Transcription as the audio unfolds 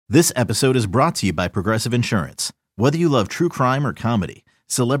This episode is brought to you by Progressive Insurance. Whether you love true crime or comedy,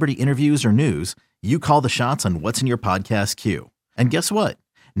 celebrity interviews or news, you call the shots on what's in your podcast queue. And guess what?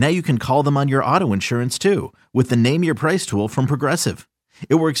 Now you can call them on your auto insurance too with the Name Your Price tool from Progressive.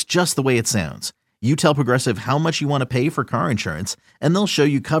 It works just the way it sounds. You tell Progressive how much you want to pay for car insurance, and they'll show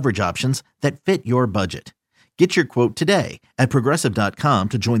you coverage options that fit your budget. Get your quote today at Progressive.com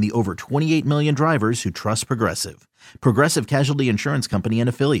to join the over 28 million drivers who trust Progressive. Progressive Casualty Insurance Company and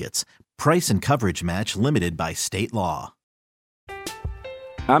Affiliates. Price and coverage match limited by state law.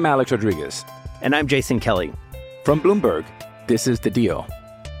 I'm Alex Rodriguez. And I'm Jason Kelly. From Bloomberg, this is The Deal.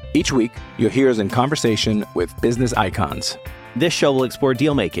 Each week, you'll hear us in conversation with business icons. This show will explore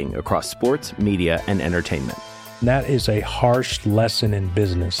deal-making across sports, media, and entertainment. That is a harsh lesson in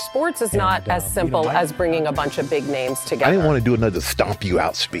business. Sports is not as simple as bringing a bunch of big names together. I didn't want to do another stomp you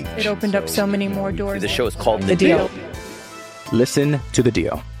out speech. It opened up so many more doors. The show is called The Deal. Listen to The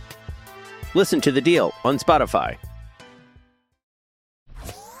Deal. Listen to The Deal on Spotify.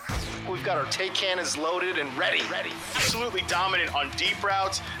 We've got our take cannons loaded and ready. Absolutely dominant on deep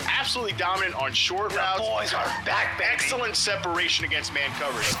routes. Absolutely dominant on short routes. Boys are back, baby. Excellent separation against man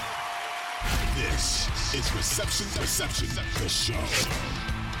coverage. This is Reception, the show.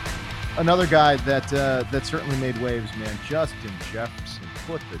 Another guy that certainly made waves, man. Justin Jefferson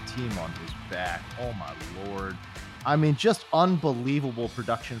put the team on his back. Oh, my Lord. I mean, just unbelievable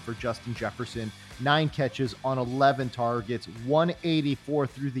production for Justin Jefferson. 9 catches on 11 targets, 184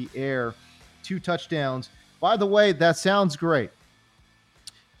 through the air, 2 touchdowns. By the way, that sounds great.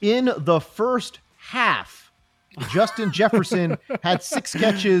 In the first half, Justin Jefferson had 6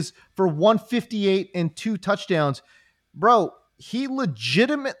 catches for 158 and 2 touchdowns. Bro, he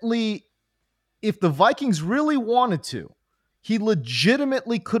legitimately, if the Vikings really wanted to, he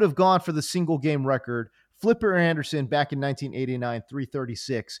legitimately could have gone for the single game record. Flipper Anderson back in 1989,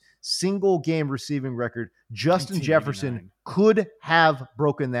 336, single game receiving record. Justin Jefferson could have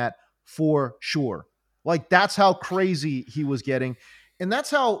broken that for sure. Like, that's how crazy he was getting. And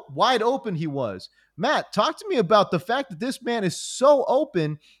that's how wide open he was. Matt, talk to me about the fact that this man is so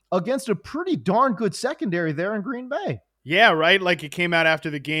open against a pretty darn good secondary there in Green Bay. Yeah, right. Like, it came out after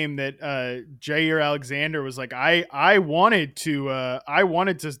the game that Jair Alexander was like, I wanted to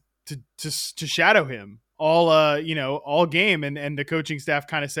shadow him all game, and the coaching staff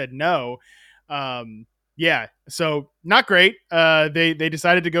kind of said no. Yeah, so not great. They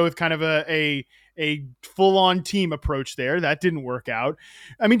decided to go with kind of a full-on team approach there. That didn't work out.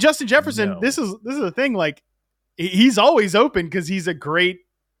 I mean, Justin Jefferson, no. This is the thing. Like, he's always open because he's a great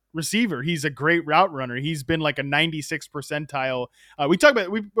receiver. He's a great route runner. He's been like a 96 percentile. We talked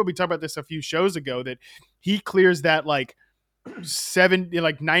about this a few shows ago, that he clears that like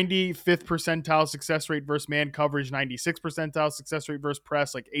 95th percentile success rate versus man coverage, 96th percentile success rate versus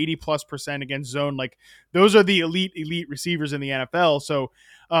press, like 80+% against zone. Like, those are the elite receivers in the NFL. So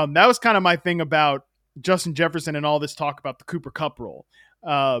that was kind of my thing about Justin Jefferson and all this talk about the Cooper Kupp role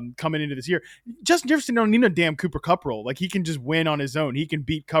coming into this year. Justin Jefferson don't need a damn Cooper Kupp role. Like, he can just win on his own. He can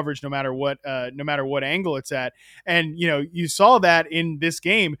beat coverage no matter what angle it's at. And, you saw that in this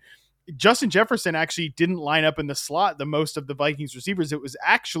game. Justin Jefferson actually didn't line up in the slot the most of the Vikings receivers. It was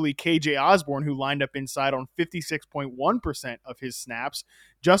actually KJ Osborne who lined up inside on 56.1% of his snaps.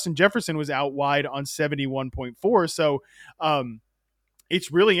 Justin Jefferson was out wide on 71.4%. So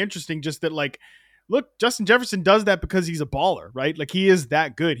it's really interesting just that, like, look, Justin Jefferson does that because he's a baller, right? Like, he is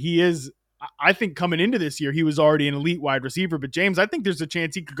that good. He is, I think coming into this year, he was already an elite wide receiver. But James, I think there's a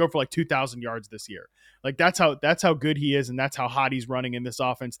chance he could go for like 2,000 yards this year. Like, that's how good he is, and that's how hot he's running in this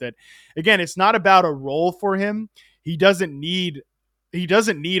offense. That, again, it's not about a role for him. He doesn't need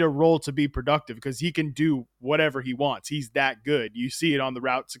a role to be productive because he can do whatever he wants. He's that good. You see it on the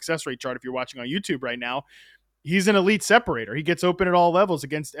route success rate chart if you're watching on YouTube right now. He's an elite separator. He gets open at all levels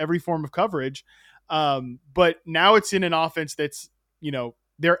against every form of coverage. But now it's in an offense that's,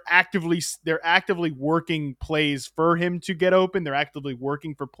 they're actively working plays for him to get open. They're actively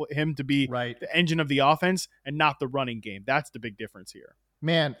working for him to be the engine of the offense and not the running game. That's the big difference here.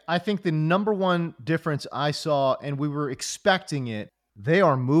 Man, I think the number one difference I saw, and we were expecting it, they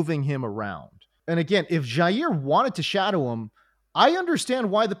are moving him around. And again, if Jair wanted to shadow him, I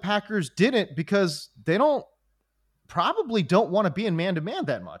understand why the Packers didn't, because they probably don't want to be in man-to-man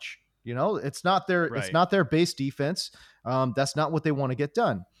that much. It's not their base defense. That's not what they want to get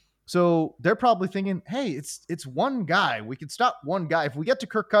done. So they're probably thinking, hey, it's one guy. We can stop one guy. If we get to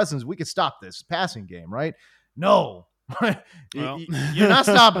Kirk Cousins, we can stop this passing game, right? No, you're not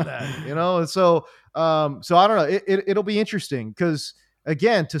stopping that, So I don't know. It'll be interesting because,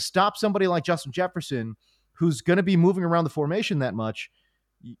 again, to stop somebody like Justin Jefferson, who's going to be moving around the formation that much,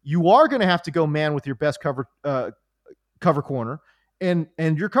 you are going to have to go man with your best cover corner, and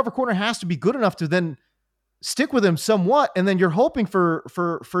your cover corner has to be good enough to then stick with him somewhat, and then you're hoping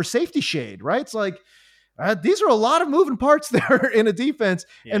for safety shade, right? It's like these are a lot of moving parts there in a defense.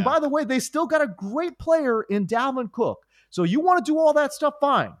 Yeah. And by the way, they still got a great player in Dalvin Cook. So you want to do all that stuff,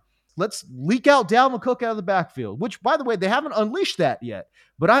 fine. Let's leak out Dalvin Cook out of the backfield, which, by the way, they haven't unleashed that yet.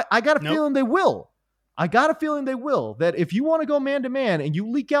 But I got a feeling they will. I got a feeling they will. That if you want to go man-to-man and you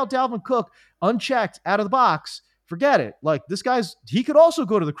leak out Dalvin Cook unchecked out of the box, forget it. Like, this he could also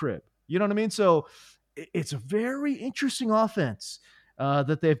go to the crib. You know what I mean? So it's a very interesting offense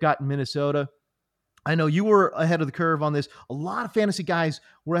that they've got in Minnesota. I know you were ahead of the curve on this. A lot of fantasy guys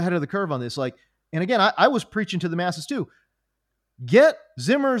were ahead of the curve on this. Like, and again, I was preaching to the masses too. Get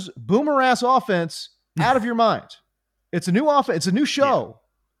Zimmer's boomer-ass offense out of your mind. It's a new offense. It's a new show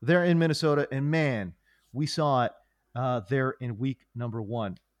there in Minnesota. And, man, we saw it there in week number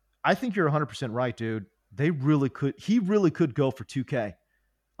 1. I think you're 100% right, dude. He really could go for 2K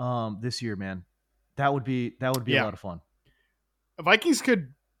this year, man. That would be a lot of fun. Vikings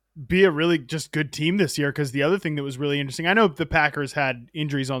could be a really just good team this year, because the other thing that was really interesting, I know the Packers had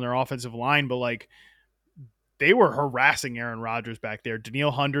injuries on their offensive line, but like they were harassing Aaron Rodgers back there.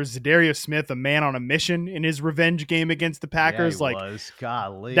 Danielle Hunter, Zadarius Smith, a man on a mission in his revenge game against the Packers.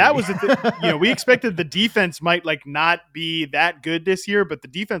 Golly. That was we expected the defense might not be that good this year, but the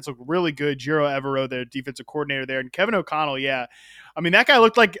defense looked really good. Giro Evero, their defensive coordinator there, and Kevin O'Connell. Yeah. I mean, that guy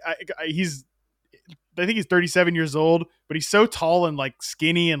looked like I think he's 37 years old, but he's so tall and like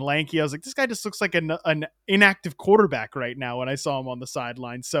skinny and lanky. I was like, this guy just looks like an inactive quarterback right now when I saw him on the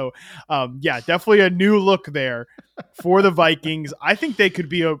sideline. So definitely a new look there for the Vikings. I think they could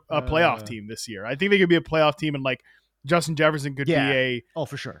be a playoff team this year. I think they could be a playoff team, and like Justin Jefferson could be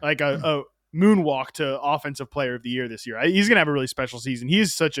for sure. Like a moonwalk to offensive player of the year this year. He's going to have a really special season.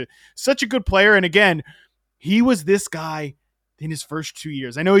 He's such a good player. And again, he was this guy in his first 2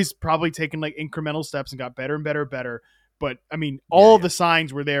 years. I know he's probably taken like incremental steps and got better and better. But I mean, all the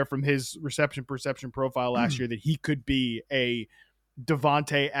signs were there from his reception perception profile last year that he could be a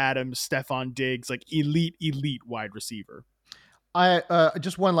Devontae Adams, Stephon Diggs, like elite wide receiver. I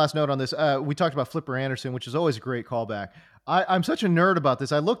just one last note on this. We talked about Flipper Anderson, which is always a great callback. I'm such a nerd about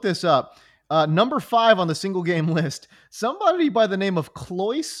this. I looked this up. Number 5 on the single game list, somebody by the name of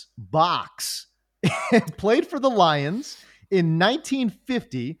Cloyce Box played for the Lions in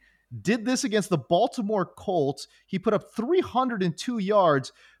 1950, did this against the Baltimore Colts. He put up 302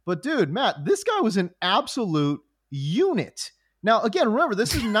 yards. But, dude, Matt, this guy was an absolute unit. Now, again, remember,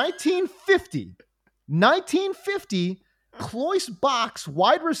 this is 1950. 1950, Cloyce Box,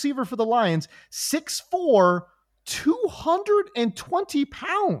 wide receiver for the Lions, 6'4", 220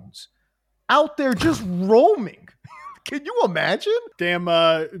 pounds, out there just roaming. Can you imagine? Damn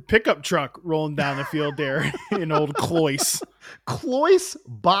pickup truck rolling down the field there in old Cloyce. Cloyce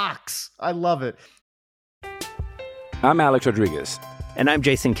Box. I love it. I'm Alex Rodriguez. And I'm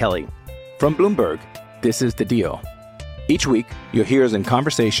Jason Kelly. From Bloomberg, this is The Deal. Each week, you'll hear us in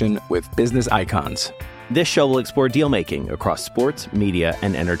conversation with business icons. This show will explore deal-making across sports, media,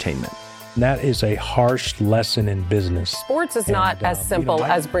 and entertainment. That is a harsh lesson in business. Sports is not as simple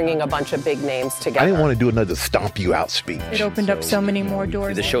as bringing a bunch of big names together. I didn't want to do another stomp you out speech. It opened up so many more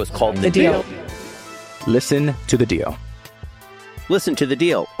doors. The show is called The Deal. Listen to The Deal. Listen to The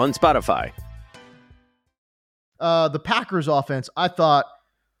Deal on Spotify. The Packers offense, I thought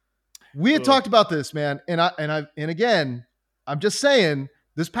we had talked about this, man. And again, I'm just saying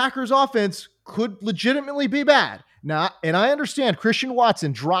this Packers offense could legitimately be bad. Now, and I understand Christian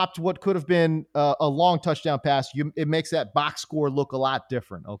Watson dropped what could have been a long touchdown pass. It makes that box score look a lot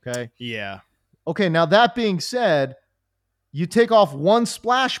different, okay? Yeah. Okay, now that being said, you take off one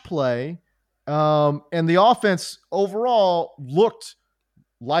splash play, and the offense overall looked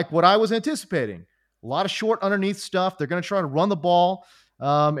like what I was anticipating. A lot of short underneath stuff. They're going to try to run the ball,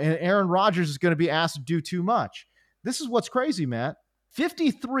 and Aaron Rodgers is going to be asked to do too much. This is what's crazy, Matt.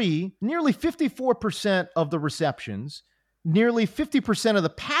 53, nearly 54% of the receptions, nearly 50% of the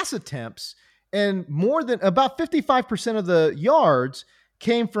pass attempts, and more than about 55% of the yards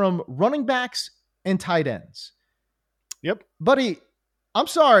came from running backs and tight ends. Yep. Buddy, I'm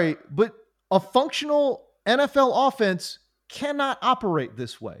sorry, but a functional NFL offense cannot operate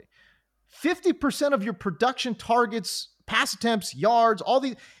this way. 50% of your production targets, pass attempts, yards, all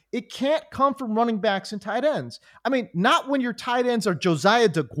these, it can't come from running backs and tight ends. I mean, not when your tight ends are Josiah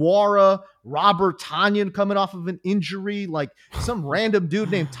DeGuara, Robert Tonyan coming off of an injury, like some random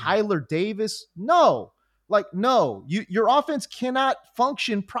dude named Tyler Davis. No, your offense cannot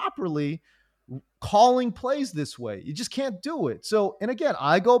function properly calling plays this way. You just can't do it. So, and again,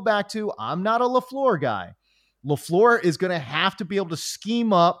 I go back to, I'm not a LaFleur guy. LaFleur is going to have to be able to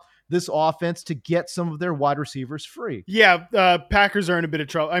scheme up this offense to get some of their wide receivers free. Yeah, Packers are in a bit of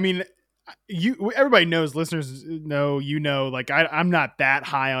trouble. I mean, everybody knows, listeners know, like I'm not that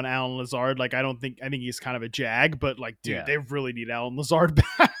high on Allen Lazard. Like I think he's kind of a jag, but like, dude, they really need Allen Lazard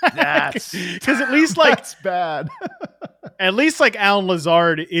back. Because at least like that's bad. At least like Allen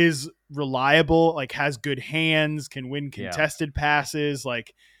Lazard is reliable, like has good hands, can win contested passes.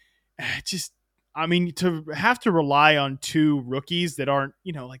 Like just, I mean, to have to rely on two rookies that aren't,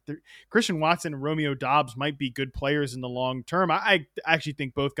 like Christian Watson and Romeo Doubs might be good players in the long term. I actually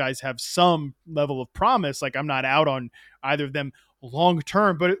think both guys have some level of promise. Like I'm not out on either of them long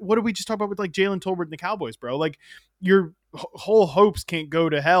term, but what did we just talk about with like Jalen Tolbert and the Cowboys, bro? Like your whole hopes can't go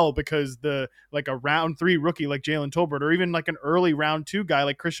to hell because like a round 3 rookie like Jalen Tolbert, or even like an early round 2 guy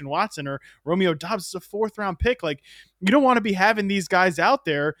like Christian Watson or Romeo Doubs is a 4th round pick. Like you don't want to be having these guys out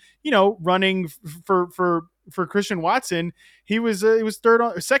there, running for Christian Watson. He was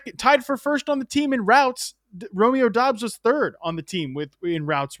second, tied for first on the team in routes. Romeo Doubs was 3rd on the team in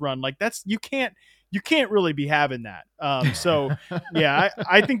routes run. Like you can't really be having that. So yeah,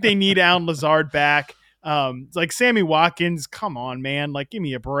 I think they need Allen Lazard back. Like Sammy Watkins, come on, man. Like give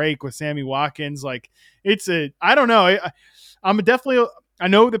me a break with Sammy Watkins. Like I don't know. I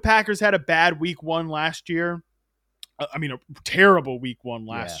know the Packers had a bad week 1 last year. I mean, a terrible week 1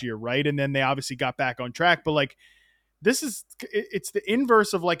 last year. Right. And then they obviously got back on track, but like, it's the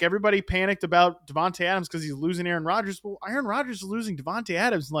inverse of like everybody panicked about Devontae Adams because he's losing Aaron Rodgers. Well, Aaron Rodgers is losing Devontae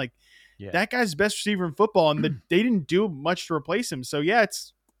Adams. Like that guy's the best receiver in football, and they didn't do much to replace him. So yeah,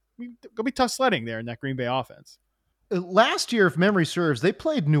 it's gonna be tough sledding there in that Green Bay offense. Last year, if memory serves, they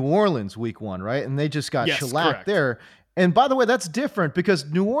played New Orleans week 1, right? And they just got shellacked there. And by the way, that's different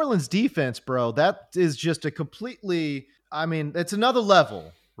because New Orleans defense, bro, that is just a completely, I mean, it's another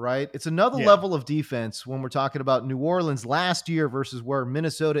level, right? It's another level of defense when we're talking about New Orleans last year versus where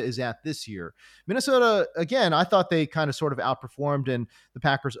Minnesota is at this year. Minnesota, again, I thought they kind of sort of outperformed, and the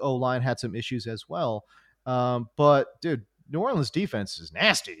Packers O-line had some issues as well. But dude, New Orleans defense is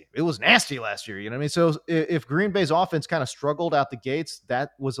nasty. It was nasty last year. You know what I mean? So if Green Bay's offense kind of struggled out the gates,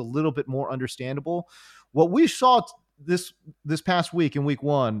 that was a little bit more understandable. What we saw this past week in week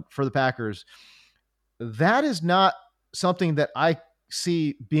 1 for the Packers, that is not something that I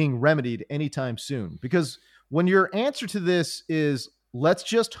see being remedied anytime soon, because when your answer to this is let's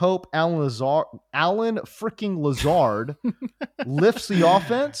just hope Allen freaking Lazard lifts the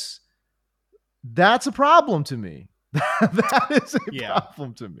offense, that's a problem to me. That is a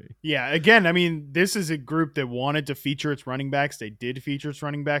problem to me. Yeah. Again, I mean, this is a group that wanted to feature its running backs. They did feature its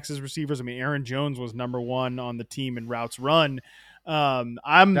running backs as receivers. I mean, Aaron Jones was number 1 on the team in routes run.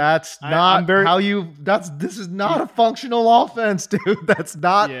 This is not a functional offense, dude. That's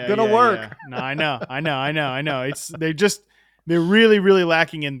not gonna work. Yeah. No, I know. They're really, really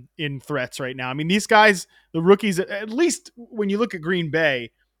lacking in threats right now. I mean, these guys, the rookies, at least when you look at Green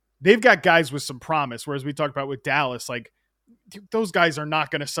Bay, they've got guys with some promise. Whereas we talked about with Dallas, like those guys are not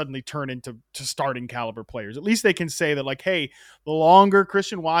going to suddenly turn into starting caliber players. At least they can say that, like, hey, the longer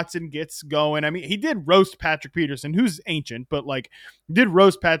Christian Watson gets going, I mean, he did roast Patrick Peterson, who's ancient, but like did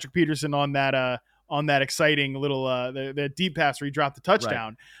roast Patrick Peterson on that exciting little the deep pass where he dropped the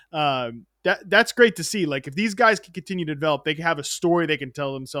touchdown. Right. That's great to see. Like if these guys can continue to develop, they can have a story they can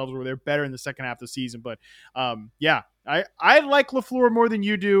tell themselves where they're better in the second half of the season. But I like LaFleur more than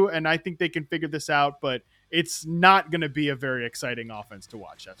you do, and I think they can figure this out, but it's not going to be a very exciting offense to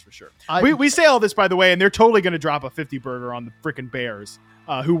watch. That's for sure. We say all this, by the way, and they're totally going to drop a 50 burger on the freaking Bears,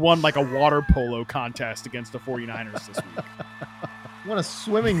 who won like a water polo contest against the 49ers this week. What a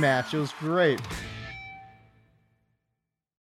swimming match. It was great.